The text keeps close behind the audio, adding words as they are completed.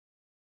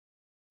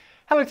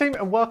Hello team,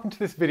 and welcome to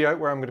this video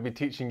where I'm going to be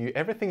teaching you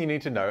everything you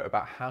need to know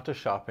about how to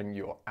sharpen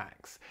your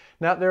axe.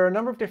 Now there are a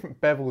number of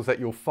different bevels that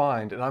you'll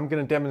find, and I'm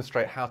going to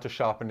demonstrate how to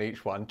sharpen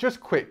each one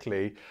just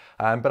quickly,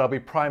 but I'll be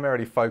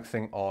primarily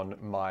focusing on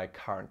my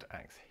current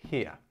axe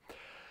here.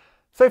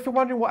 So if you're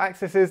wondering what axe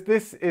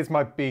this is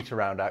my beat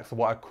around axe, or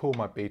what I call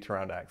my beat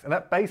around axe, and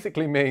that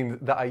basically means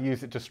that I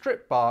use it to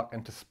strip bark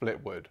and to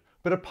split wood.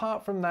 But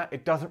apart from that,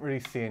 it doesn't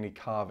really see any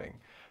carving.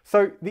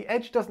 So the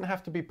edge doesn't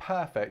have to be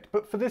perfect,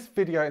 but for this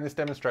video and this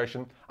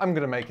demonstration, I'm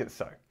going to make it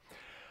so.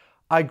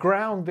 I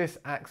ground this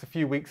axe a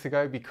few weeks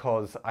ago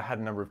because I had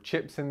a number of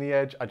chips in the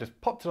edge. I just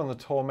popped it on the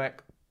Tormek,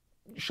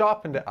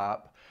 sharpened it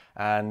up,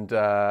 and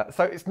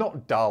so it's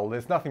not dull,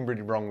 there's nothing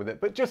really wrong with it,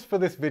 but just for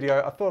this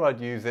video, I thought I'd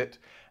use it,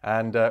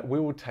 and we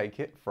will take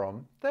it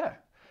from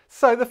there.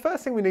 So the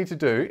first thing we need to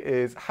do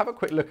is have a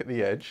quick look at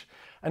the edge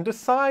and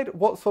decide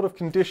what sort of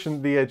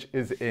condition the edge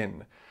is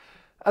in.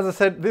 As I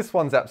said, this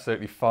one's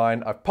absolutely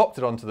fine. I've popped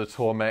it onto the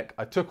Tormek.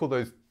 I took all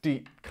those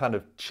deep kind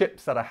of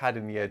chips that I had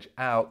in the edge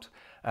out,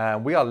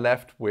 and we are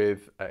left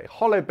with a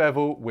hollow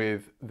bevel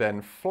with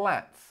then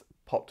flats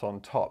popped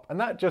on top. And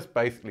that just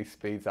basically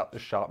speeds up the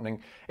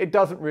sharpening. It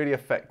doesn't really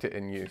affect it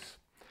in use.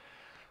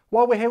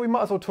 While we're here, we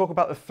might as well talk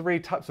about the three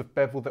types of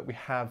bevel that we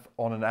have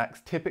on an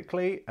axe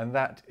typically, and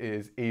that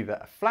is either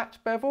a flat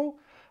bevel,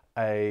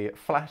 a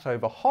flat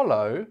over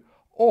hollow,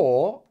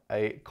 or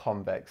a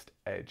convex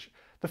edge.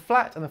 The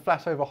flat and the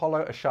flat over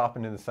hollow are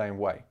sharpened in the same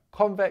way.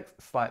 Convex,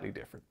 slightly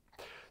different.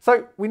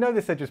 So we know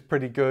this edge is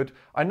pretty good.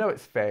 I know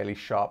it's fairly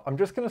sharp. I'm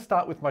just going to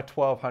start with my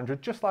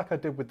 1200, just like I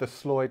did with the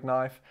Sloyd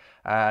knife,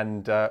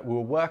 and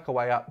we'll work our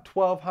way up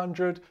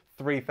 1200,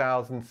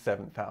 3000,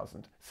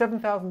 7000.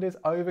 7000 is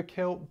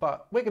overkill,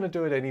 but we're going to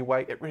do it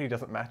anyway. It really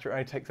doesn't matter. It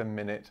only takes a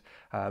minute,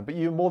 but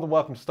you're more than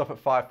welcome to stop at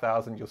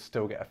 5000. You'll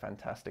still get a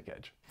fantastic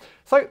edge.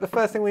 So the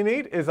first thing we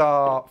need is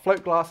our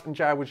float glass and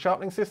jarwood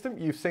sharpening system.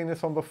 You've seen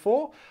this one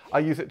before. I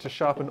use it to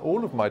sharpen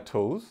all of my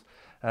tools,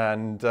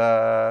 and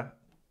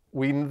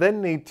we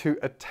then need to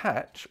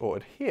attach or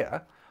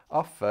adhere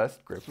our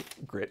first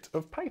grit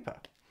of paper.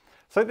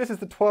 So this is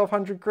the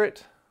 1200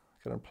 grit.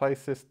 I'm going to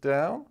place this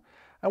down.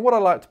 And what I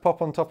like to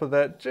pop on top of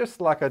that, just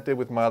like I did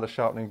with my other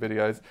sharpening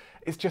videos,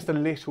 is just a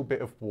little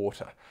bit of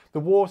water. The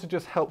water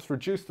just helps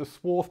reduce the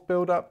swarth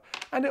buildup,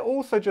 and it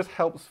also just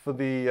helps for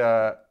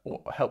the,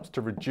 helps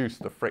to reduce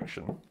the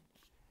friction.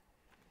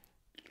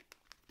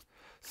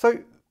 So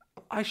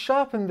I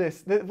sharpen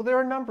this. There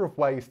are a number of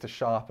ways to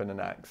sharpen an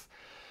axe.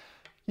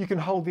 You can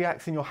hold the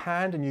axe in your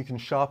hand and you can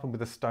sharpen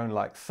with a stone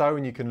like so,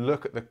 and you can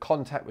look at the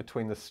contact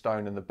between the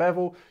stone and the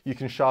bevel. You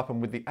can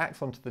sharpen with the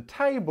axe onto the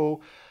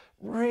table.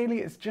 Really,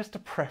 it's just a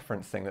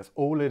preference thing, that's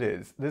all it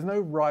is. There's no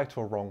right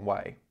or wrong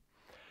way.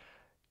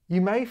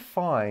 You may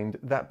find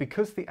that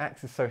because the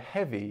axe is so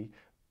heavy,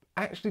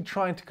 actually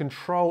trying to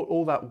control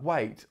all that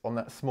weight on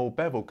that small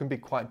bevel can be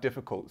quite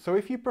difficult. So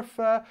if you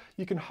prefer,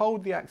 you can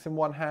hold the axe in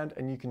one hand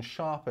and you can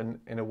sharpen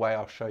in a way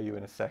I'll show you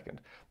in a second.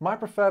 My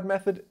preferred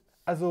method,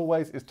 as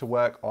always, is to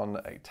work on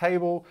a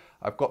table.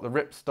 I've got the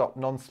ripstop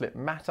non-slip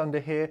mat under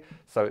here,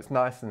 so it's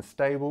nice and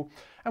stable.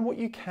 And what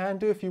you can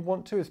do if you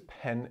want to is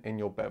pen in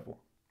your bevel.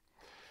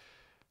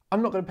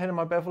 I'm not going to pen in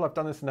my bevel. I've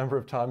done this a number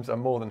of times. I'm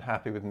more than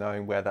happy with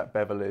knowing where that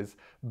bevel is.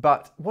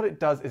 But what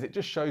it does is it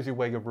just shows you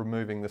where you're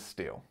removing the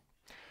steel.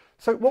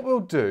 So what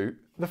we'll do,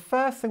 the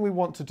first thing we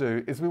want to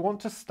do is we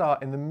want to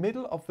start in the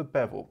middle of the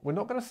bevel. We're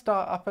not going to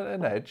start up at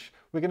an edge.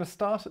 We're going to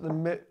start at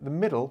the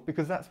middle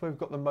because that's where we've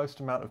got the most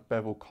amount of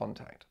bevel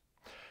contact.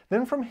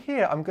 Then from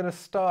here, I'm going to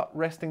start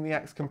resting the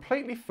axe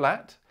completely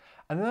flat,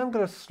 and then I'm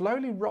going to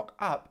slowly rock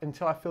up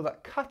until I feel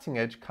that cutting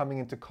edge coming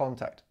into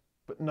contact,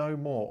 but no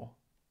more.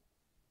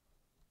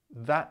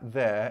 That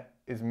there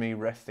is me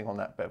resting on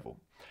that bevel.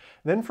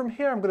 Then from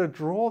here, I'm going to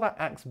draw that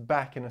axe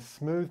back in a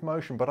smooth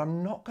motion, but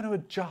I'm not going to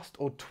adjust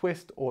or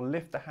twist or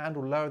lift the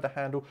handle, lower the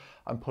handle.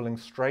 I'm pulling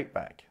straight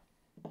back.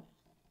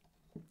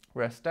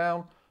 Rest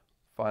down,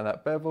 find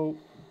that bevel,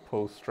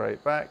 pull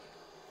straight back.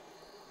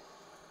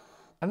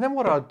 And then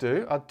what I'd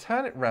do, I'd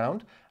turn it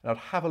round and I'd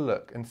have a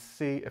look and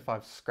see if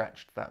I've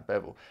scratched that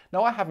bevel.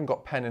 Now I haven't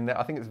got pen in there.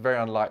 I think it's very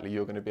unlikely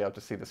you're going to be able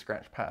to see the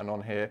scratch pattern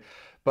on here,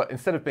 but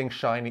instead of being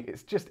shiny,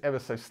 it's just ever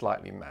so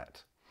slightly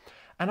matte.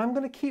 And I'm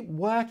going to keep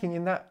working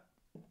in that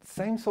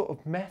same sort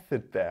of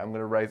method there. I'm going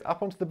to raise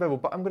up onto the bevel,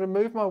 but I'm going to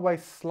move my way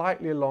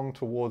slightly along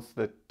towards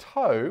the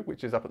toe,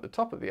 which is up at the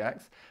top of the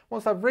axe.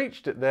 Once I've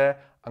reached it there,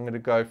 I'm going to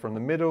go from the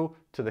middle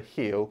to the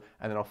heel,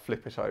 and then I'll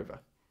flip it over.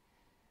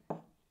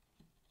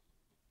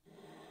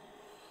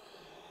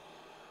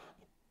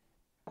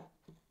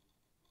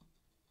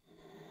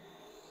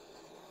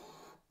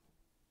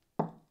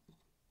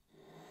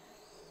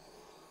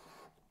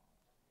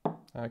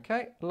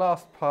 Okay,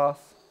 last pass.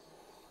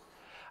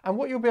 And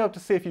what you'll be able to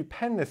see if you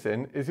pen this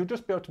in is you'll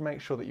just be able to make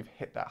sure that you've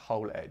hit that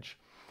whole edge.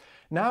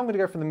 Now I'm going to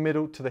go from the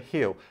middle to the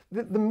heel.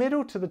 The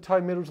middle to the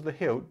toe, middle to the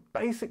heel,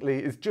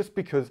 basically is just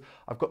because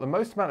I've got the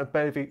most amount of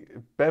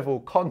bevel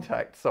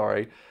contact,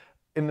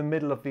 in the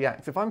middle of the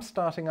axe. If I'm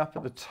starting up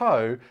at the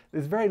toe,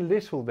 there's very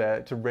little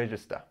there to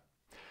register.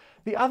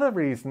 The other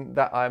reason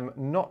that I'm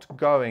not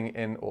going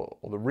in, or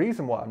the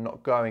reason why I'm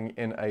not going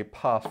in a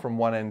pass from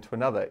one end to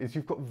another, is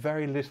you've got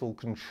very little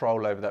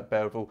control over that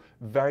bevel,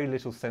 very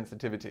little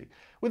sensitivity.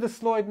 With a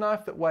Sloyd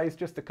knife that weighs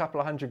just a couple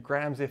of 100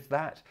 grams, if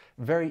that,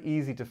 very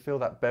easy to feel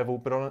that bevel,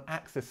 but on an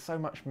axe there's so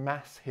much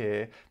mass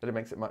here that it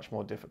makes it much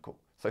more difficult.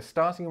 So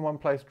starting in one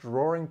place,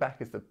 drawing back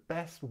is the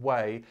best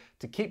way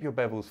to keep your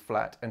bevels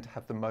flat and to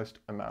have the most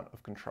amount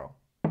of control.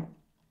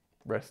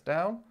 Rest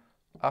down,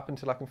 up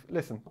until I can,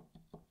 listen.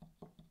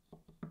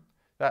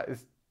 That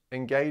is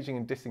engaging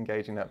and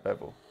disengaging that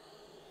bevel.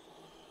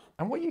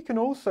 And what you can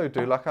also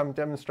do, like I'm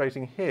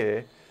demonstrating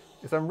here,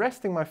 is I'm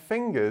resting my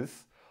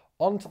fingers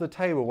onto the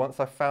table once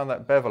I've found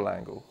that bevel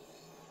angle.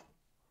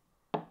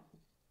 And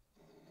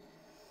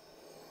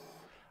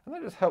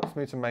that just helps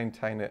me to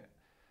maintain it,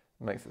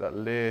 makes it that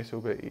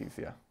little bit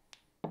easier.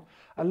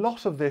 A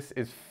lot of this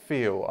is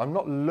feel. I'm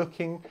not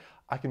looking,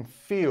 I can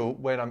feel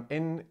when I'm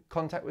in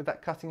contact with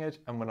that cutting edge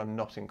and when I'm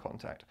not in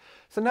contact.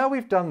 So now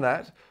we've done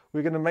that,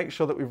 we're going to make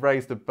sure that we've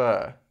raised a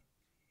burr.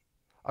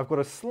 I've got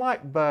a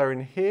slight burr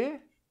in here,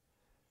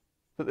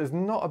 but there's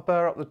not a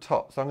burr up the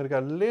top. So I'm going to go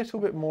a little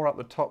bit more up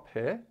the top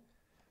here.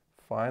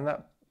 Find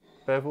that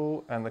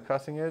bevel and the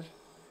cutting edge.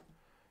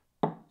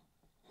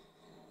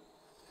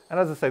 And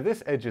as I say,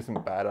 this edge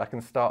isn't bad. I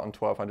can start on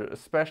 1200,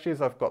 especially as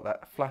I've got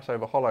that flat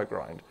over hollow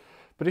grind.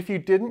 But if you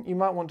didn't, you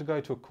might want to go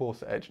to a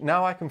coarser edge.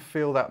 Now I can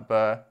feel that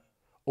burr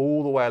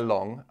all the way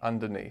along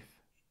underneath.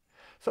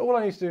 So all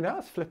I need to do now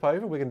is flip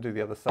over. We're going to do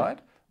the other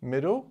side.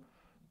 Middle,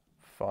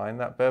 find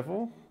that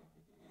bevel.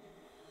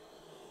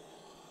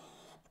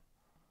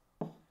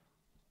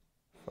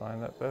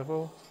 Find that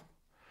bevel.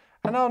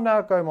 And I'll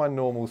now go my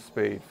normal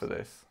speed for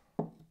this.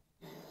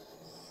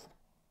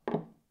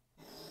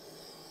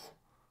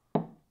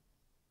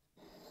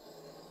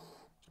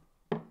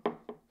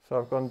 So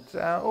I've gone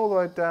down, all the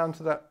way down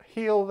to that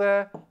heel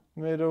there,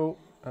 middle,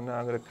 and now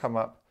I'm going to come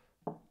up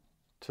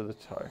to the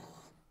toe.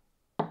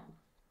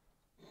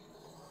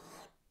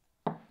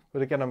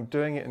 But again, I'm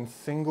doing it in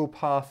single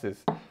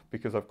passes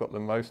because I've got the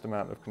most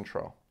amount of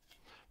control.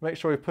 Make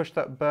sure we push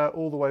that burr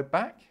all the way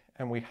back,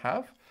 and we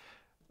have.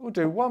 We'll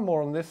do one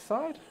more on this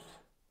side.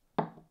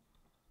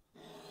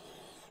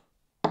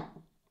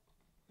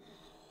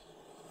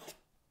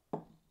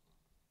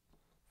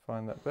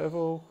 Find that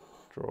bevel,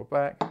 draw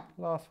back,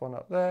 last one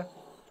up there,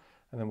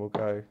 and then we'll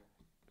go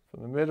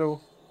from the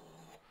middle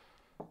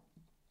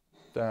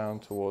down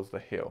towards the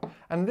heel.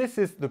 And this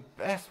is the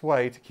best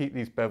way to keep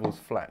these bevels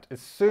flat.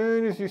 As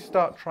soon as you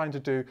start trying to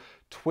do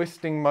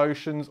twisting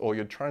motions or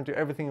you're trying to do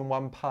everything in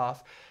one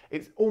pass,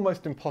 it's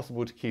almost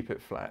impossible to keep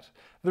it flat.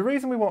 The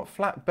reason we want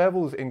flat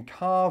bevels in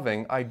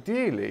carving,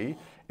 ideally,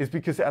 is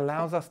because it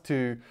allows us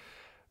to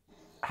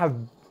have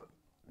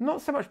not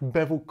so much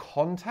bevel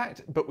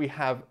contact, but we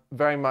have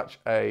very much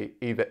a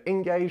either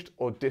engaged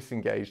or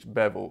disengaged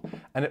bevel.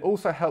 And it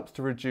also helps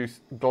to reduce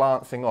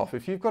glancing off.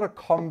 If you've got a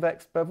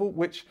convex bevel,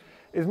 which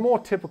is more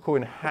typical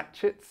in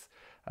hatchets,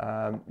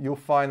 you'll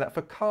find that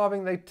for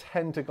carving, they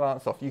tend to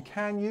glance off. You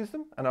can use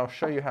them, and I'll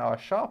show you how I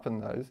sharpen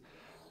those,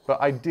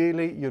 but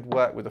ideally you'd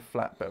work with a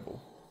flat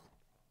bevel.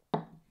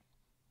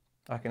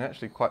 I can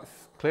actually quite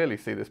clearly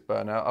see this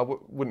burr now. I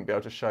wouldn't be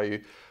able to show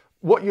you.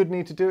 What you'd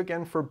need to do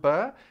again for a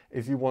burr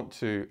is you want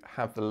to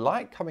have the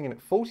light coming in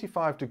at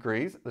 45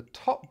 degrees, the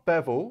top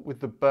bevel with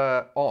the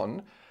burr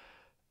on,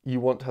 you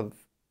want to have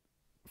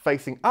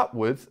facing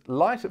upwards,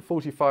 light at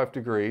 45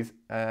 degrees,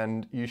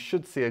 and you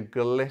should see a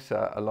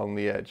glitter along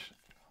the edge.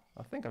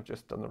 I think I've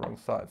just done the wrong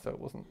side, so it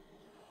wasn't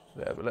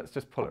there, but let's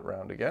just pull it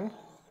round again.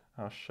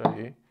 I'll show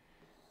you.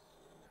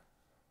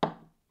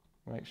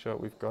 Make sure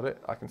we've got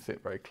it. I can see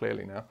it very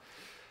clearly now.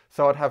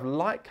 So I'd have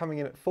light coming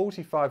in at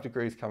 45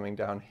 degrees coming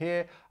down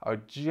here. I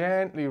would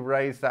gently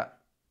raise that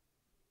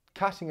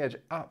cutting edge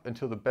up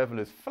until the bevel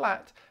is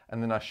flat,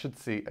 and then I should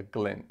see a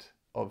glint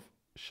of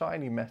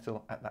shiny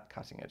metal at that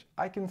cutting edge.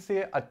 I can see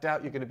it. I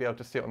doubt you're going to be able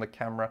to see it on the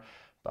camera,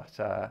 but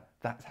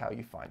that's how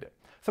you find it.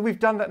 So we've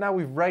done that now.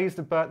 We've raised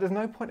the burr. There's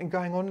no point in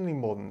going on any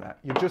more than that.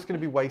 You're just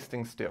going to be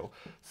wasting steel.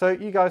 So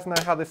you guys know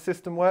how this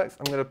system works.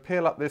 I'm going to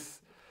peel up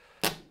this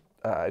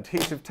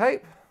adhesive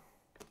tape,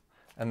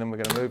 and then we're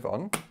going to move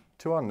on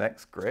to our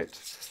next grit,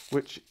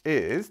 which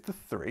is the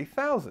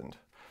 3000.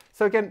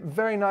 So again,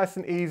 very nice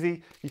and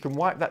easy. You can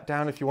wipe that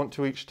down if you want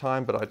to each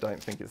time, but I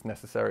don't think it's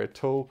necessary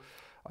at all.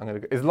 I'm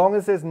going to, as long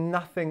as there's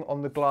nothing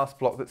on the glass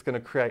block that's going to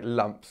create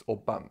lumps or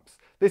bumps.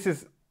 This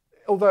is,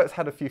 although it's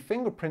had a few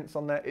fingerprints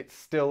on there, it's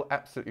still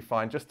absolutely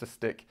fine just to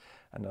stick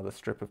another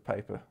strip of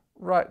paper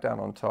right down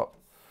on top.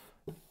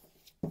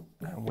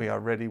 And we are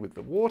ready with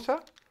the water.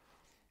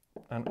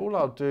 And all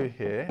I'll do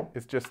here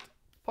is just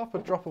pop a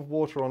drop of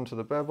water onto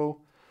the bevel,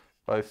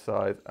 both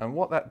sides, and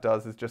what that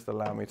does is just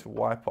allow me to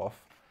wipe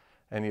off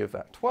any of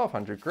that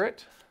 1200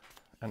 grit.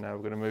 And now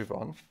we're going to move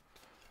on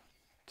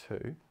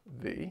to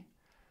the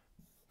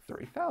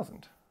 3000.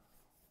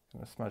 I'm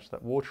going to smudge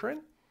that water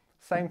in.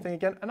 Same thing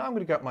again, and I'm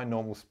going to go at my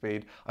normal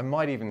speed. I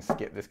might even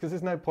skip this because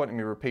there's no point in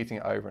me repeating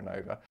it over and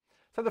over.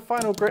 So the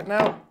final grit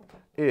now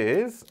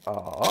is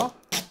our,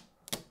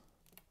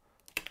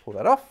 pull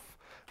that off,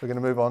 we're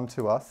going to move on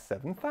to our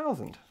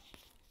 7000.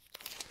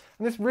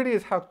 And this really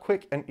is how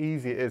quick and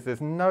easy it is.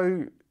 There's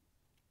nothing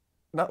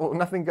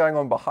going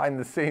on behind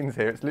the scenes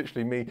here. It's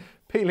literally me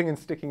peeling and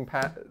sticking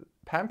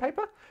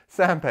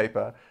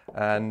sandpaper,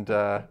 and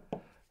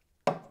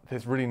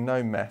there's really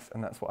no mess,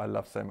 and that's what I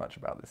love so much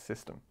about this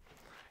system.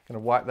 I'm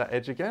going to wipe that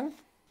edge again,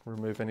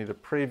 remove any of the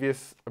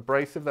previous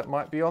abrasive that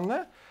might be on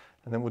there,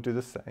 and then we'll do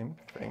the same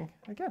thing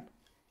again.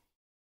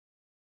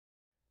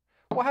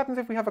 What happens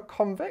if we have a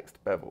convex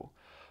bevel?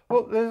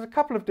 Well, there's a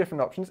couple of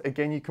different options.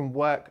 Again, you can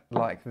work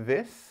like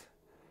this,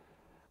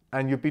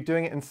 and you'll be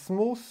doing it in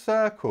small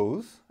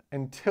circles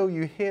until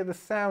you hear the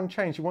sound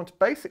change. You want to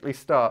basically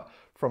start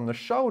from the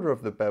shoulder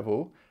of the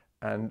bevel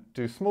and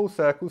do small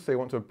circles, so you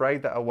want to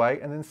braid that away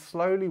and then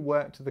slowly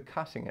work to the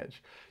cutting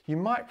edge. You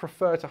might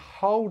prefer to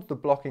hold the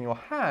block in your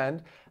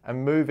hand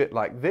and move it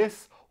like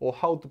this, or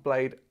hold the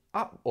blade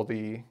up, or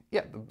the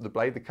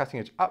cutting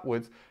edge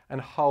upwards,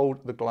 and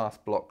hold the glass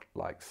block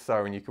like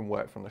so, and you can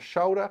work from the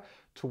shoulder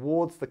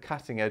towards the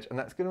cutting edge, and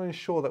that's going to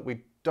ensure that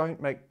we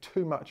don't make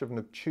too much of an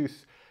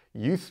obtuse,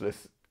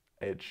 useless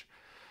edge.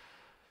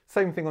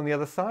 Same thing on the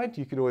other side.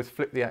 You could always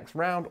flip the axe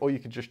round, or you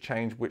could just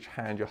change which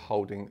hand you're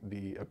holding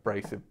the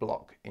abrasive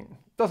block in.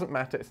 Doesn't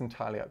matter, it's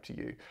entirely up to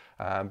you.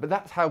 But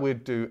that's how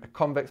we'd do a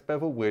convex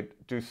bevel. We'd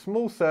do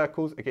small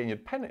circles. Again,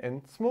 you'd pen it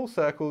in, small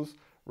circles,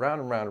 round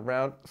and round and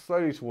round,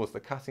 slowly towards the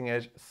cutting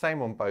edge,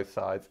 same on both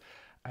sides.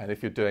 And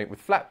if you're doing it with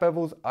flat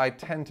bevels, I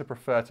tend to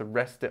prefer to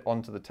rest it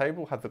onto the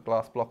table, have the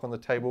glass block on the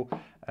table,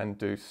 and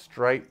do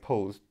straight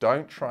pulls.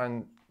 Don't try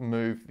and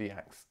move the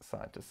axe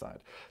side to side.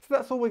 So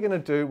that's all we're going to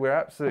do. We're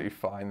absolutely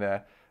fine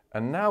there.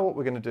 And now what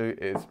we're going to do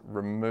is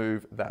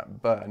remove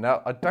that burr.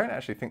 Now, I don't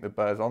actually think the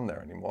burr's on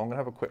there anymore. I'm going to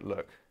have a quick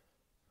look.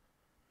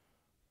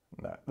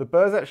 No, the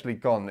burr's actually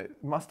gone.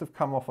 It must have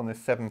come off on this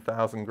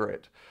 7000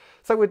 grit.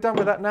 So we're done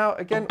with that now.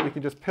 Again, we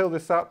can just peel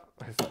this up.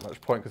 There's not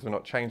much point because we're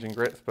not changing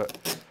grits,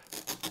 but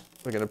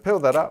we're going to peel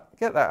that up,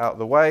 get that out of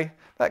the way.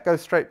 That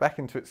goes straight back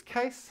into its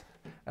case.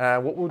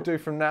 What we'll do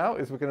from now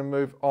is we're going to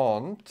move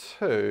on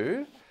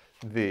to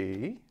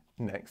the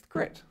next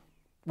grit.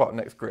 Well,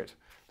 next grit,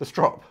 the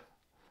strop,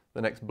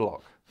 the next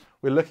block.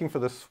 We're looking for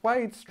the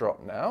suede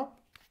strop now.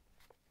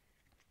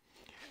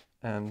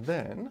 And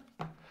then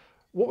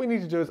what we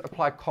need to do is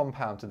apply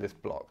compound to this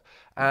block.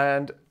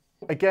 And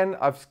again,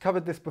 I've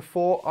covered this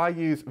before. I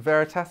use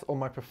Veritas, or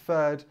my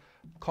preferred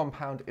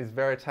compound is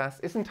Veritas.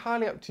 It's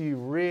entirely up to you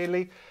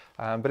really,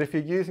 but if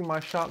you're using my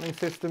sharpening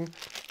system,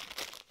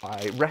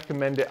 I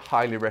recommend it,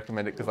 highly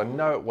recommend it, because I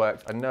know it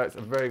works, I know it's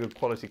a very good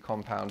quality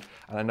compound,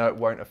 and I know it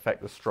won't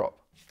affect the strop.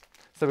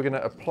 So we're going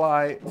to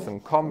apply some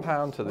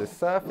compound to this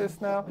surface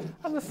now,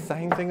 and the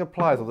same thing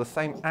applies, or the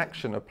same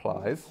action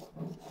applies.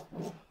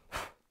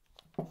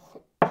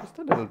 Just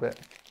a little bit.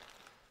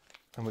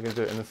 And we're going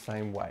to do it in the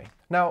same way.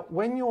 Now,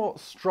 when you're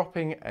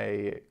stropping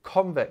a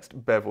convex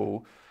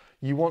bevel,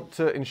 you want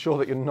to ensure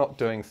that you're not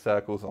doing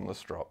circles on the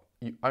strop.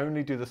 You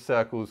only do the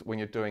circles when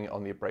you're doing it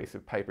on the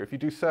abrasive paper. If you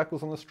do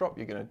circles on the strop,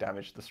 you're going to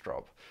damage the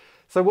strop.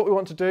 So what we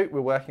want to do, we're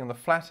working on the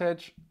flat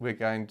edge, or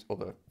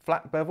the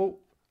flat bevel,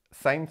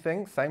 same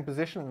thing, same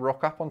position,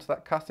 rock up onto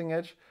that cutting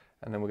edge,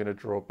 and then we're going to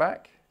draw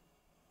back,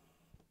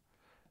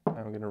 and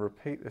we're going to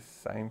repeat this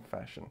same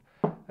fashion.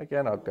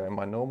 Again, I'll go in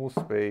my normal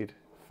speed,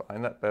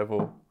 find that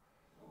bevel,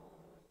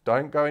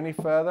 don't go any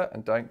further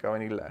and don't go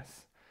any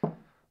less.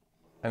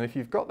 And if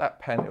you've got that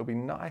pen, it'll be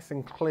nice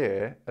and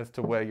clear as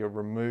to where you're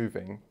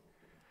removing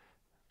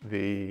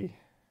the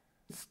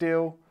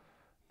steel,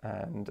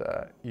 and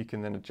you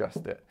can then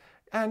adjust it.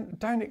 And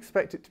don't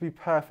expect it to be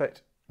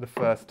perfect the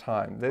first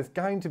time. There's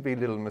going to be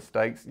little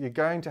mistakes. You're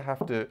going to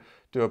have to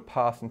do a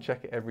pass and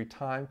check it every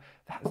time.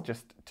 That's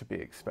just to be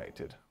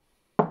expected.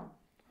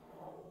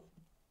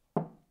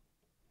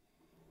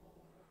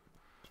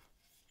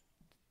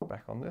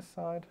 Back on this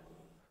side.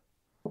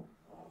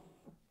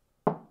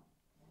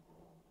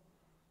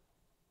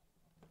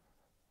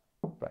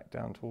 Back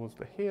down towards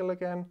the heel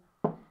again.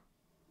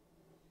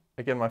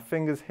 Again, my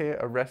fingers here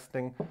are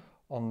resting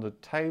on the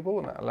table,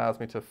 and that allows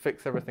me to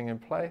fix everything in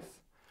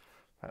place.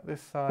 Back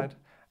this side.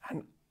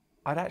 And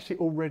I'd actually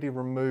already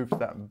removed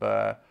that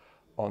burr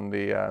on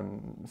the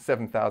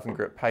 7000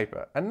 grit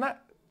paper. And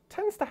that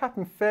tends to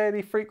happen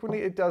fairly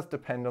frequently. It does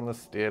depend on the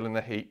steel and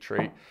the heat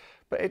treat,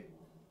 but it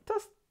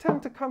does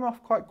tend to come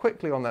off quite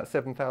quickly on that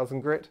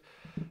 7000 grit.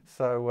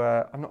 So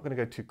I'm not going to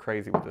go too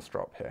crazy with the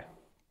strop here.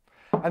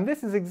 And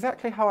this is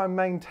exactly how I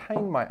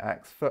maintain my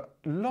axe for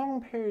long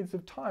periods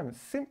of time,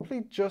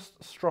 simply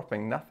just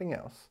stropping, nothing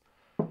else.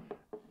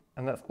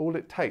 And that's all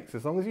it takes.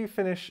 As long as you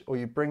finish, or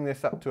you bring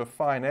this up to a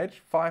fine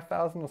edge,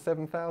 5000 or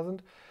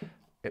 7000,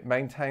 it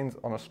maintains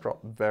on a strop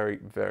very,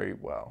 very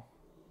well.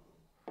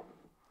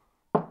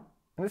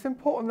 And it's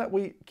important that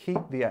we keep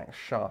the axe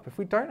sharp. If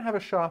we don't have a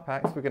sharp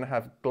axe, we're going to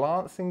have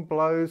glancing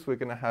blows, we're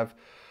going to have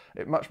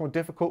it much more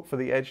difficult for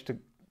the edge to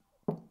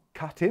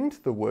cut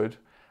into the wood,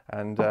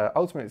 and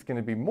ultimately it's going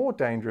to be more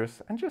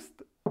dangerous and just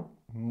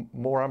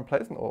more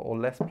unpleasant, or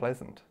less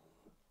pleasant.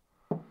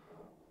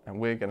 And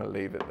we're going to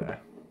leave it there.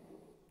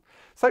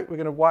 So we're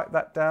going to wipe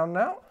that down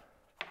now.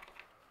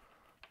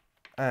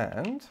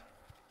 And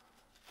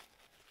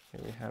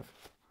here we have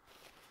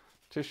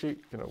tissue,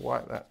 going to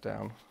wipe that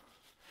down.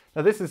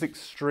 Now this is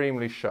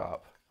extremely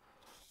sharp,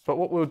 but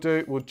what we'll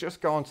do, we'll just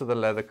go onto the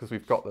leather because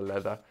we've got the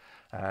leather,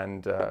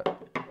 and the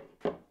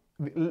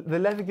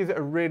leather gives it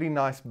a really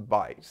nice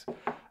bite.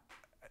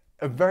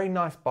 A very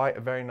nice bite,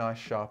 a very nice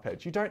sharp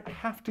edge. You don't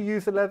have to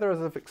use the leather,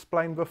 as I've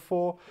explained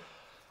before,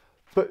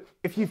 but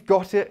if you've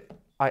got it,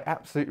 I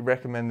absolutely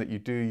recommend that you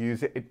do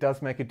use it. It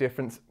does make a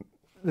difference.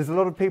 There's a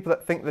lot of people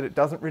that think that it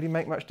doesn't really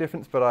make much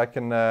difference, but I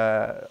can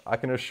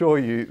assure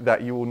you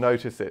that you will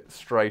notice it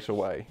straight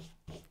away.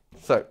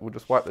 So we'll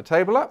just wipe the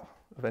table up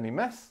of any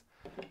mess.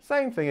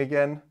 Same thing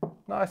again,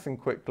 nice and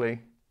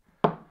quickly.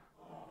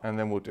 And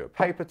then we'll do a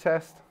paper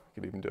test.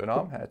 You could even do an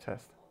arm hair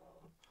test.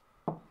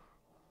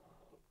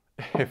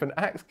 If an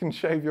axe can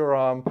shave your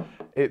arm,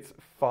 it's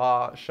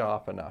far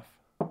sharp enough.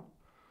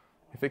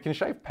 If it can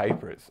shave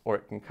paper, or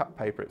it can cut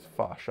paper, it's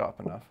far sharp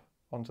enough.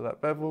 Onto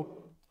that bevel.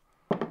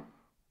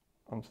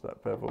 Onto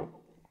that bevel.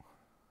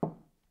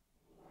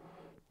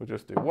 We'll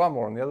just do one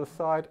more on the other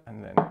side,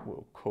 and then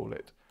we'll call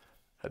it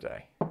a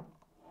day.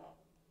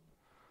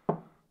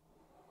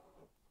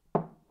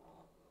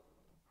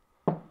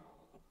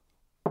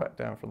 Back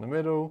down from the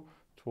middle,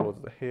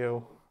 towards the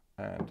heel,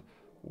 and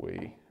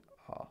we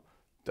are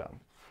done.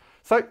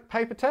 So,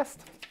 paper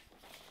test.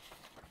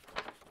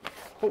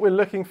 What we're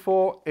looking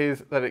for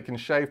is that it can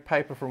shave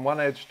paper from one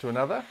edge to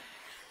another.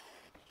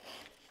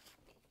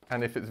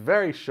 And if it's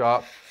very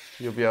sharp,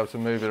 you'll be able to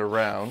move it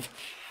around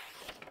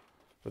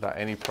without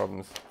any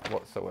problems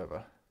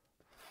whatsoever.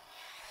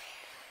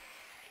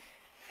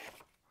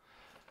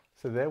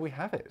 So there we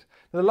have it.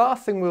 The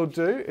last thing we'll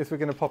do is we're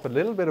going to pop a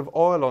little bit of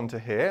oil onto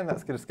here, and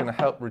that's just going to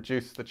help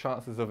reduce the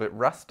chances of it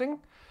rusting.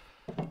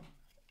 A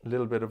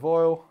little bit of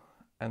oil,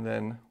 and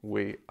then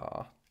we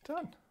are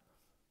done.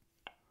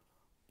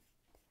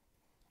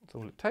 That's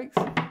all it takes.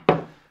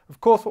 Of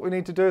course, what we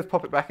need to do is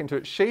pop it back into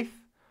its sheath.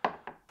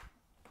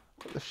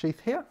 Put the sheath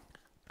here.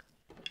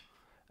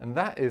 And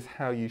that is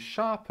how you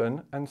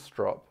sharpen and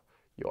strop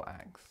your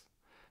axe.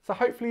 So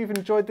hopefully you've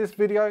enjoyed this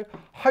video.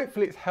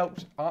 Hopefully it's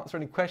helped answer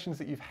any questions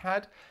that you've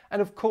had.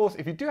 And of course,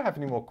 if you do have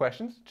any more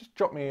questions, just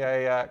drop me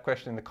a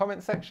question in the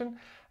comment section.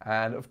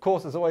 And of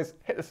course, as always,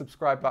 hit the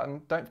subscribe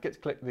button. Don't forget to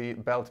click the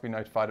bell to be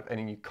notified of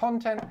any new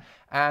content.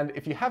 And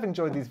if you have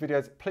enjoyed these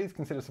videos, please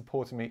consider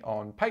supporting me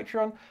on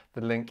Patreon.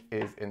 The link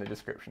is in the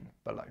description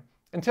below.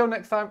 Until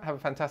next time, have a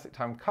fantastic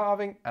time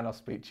carving, and I'll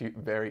speak to you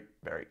very,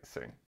 very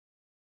soon.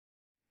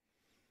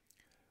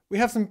 We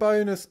have some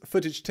bonus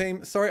footage,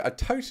 team. Sorry, I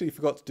totally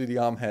forgot to do the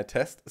arm hair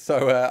test.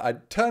 So I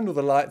turned all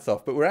the lights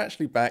off, but we're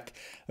actually back.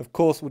 Of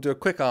course, we'll do a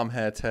quick arm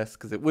hair test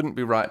because it wouldn't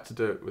be right to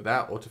do it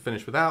without, or to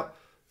finish without.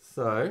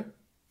 So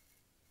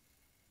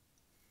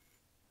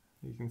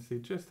you can see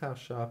just how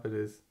sharp it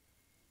is.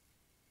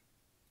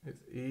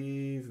 It's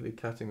easily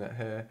cutting that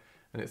hair,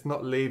 and it's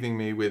not leaving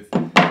me with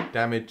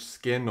damaged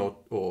skin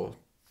or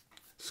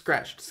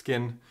scratched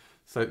skin.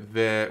 So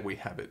there we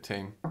have it,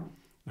 team.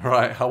 All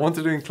right, I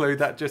wanted to include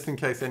that just in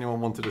case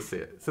anyone wanted to see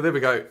it. So there we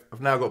go.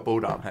 I've now got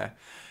bald arm hair.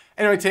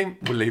 Anyway, team,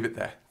 we'll leave it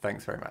there.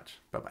 Thanks very much.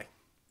 Bye-bye.